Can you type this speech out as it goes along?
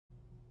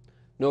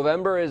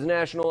November is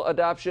National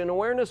Adoption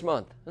Awareness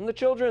Month, and the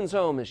Children's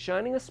Home is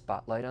shining a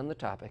spotlight on the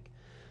topic.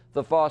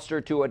 The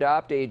Foster to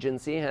Adopt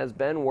agency has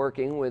been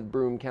working with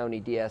Broome County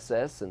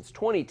DSS since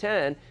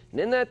 2010, and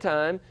in that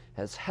time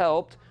has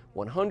helped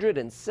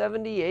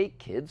 178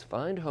 kids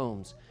find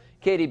homes.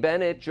 Katie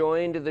Bennett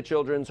joined the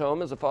Children's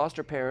Home as a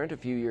foster parent a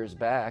few years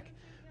back.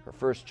 Her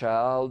first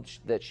child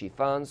that she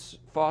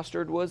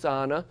fostered was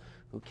Anna,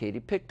 who Katie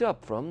picked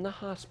up from the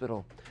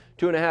hospital.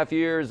 2.5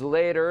 years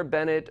later,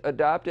 Bennett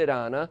adopted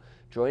Anna,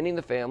 joining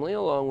the family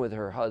along with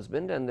her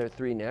husband and their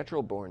 3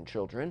 natural-born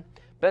children.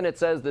 Bennett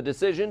says the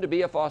decision to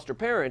be a foster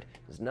parent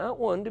is not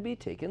one to be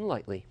taken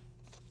lightly.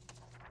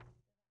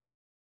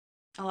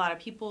 A lot of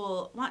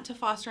people want to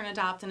foster and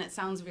adopt, and it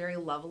sounds very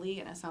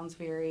lovely, and it sounds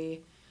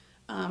very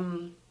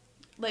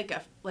like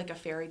a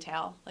fairy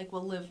tale, like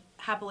we'll live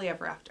happily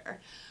ever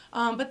after.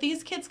 But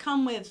these kids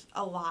come with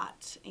a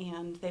lot,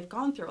 and they've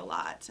gone through a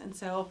lot, and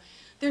so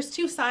there's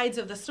 2 sides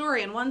of the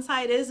story. And one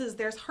side is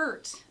there's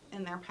hurt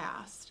in their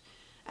past,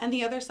 and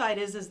the other side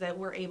is that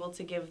we're able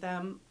to give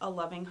them a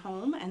loving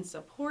home and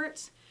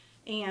support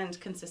and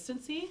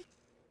consistency.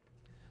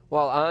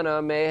 While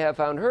Anna may have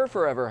found her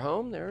forever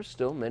home, there are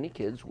still many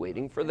kids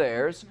waiting for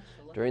theirs.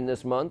 During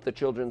this month, the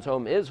Children's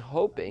Home is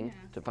hoping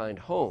to find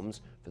homes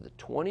for the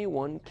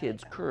 21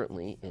 kids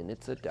currently in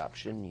its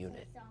adoption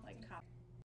unit.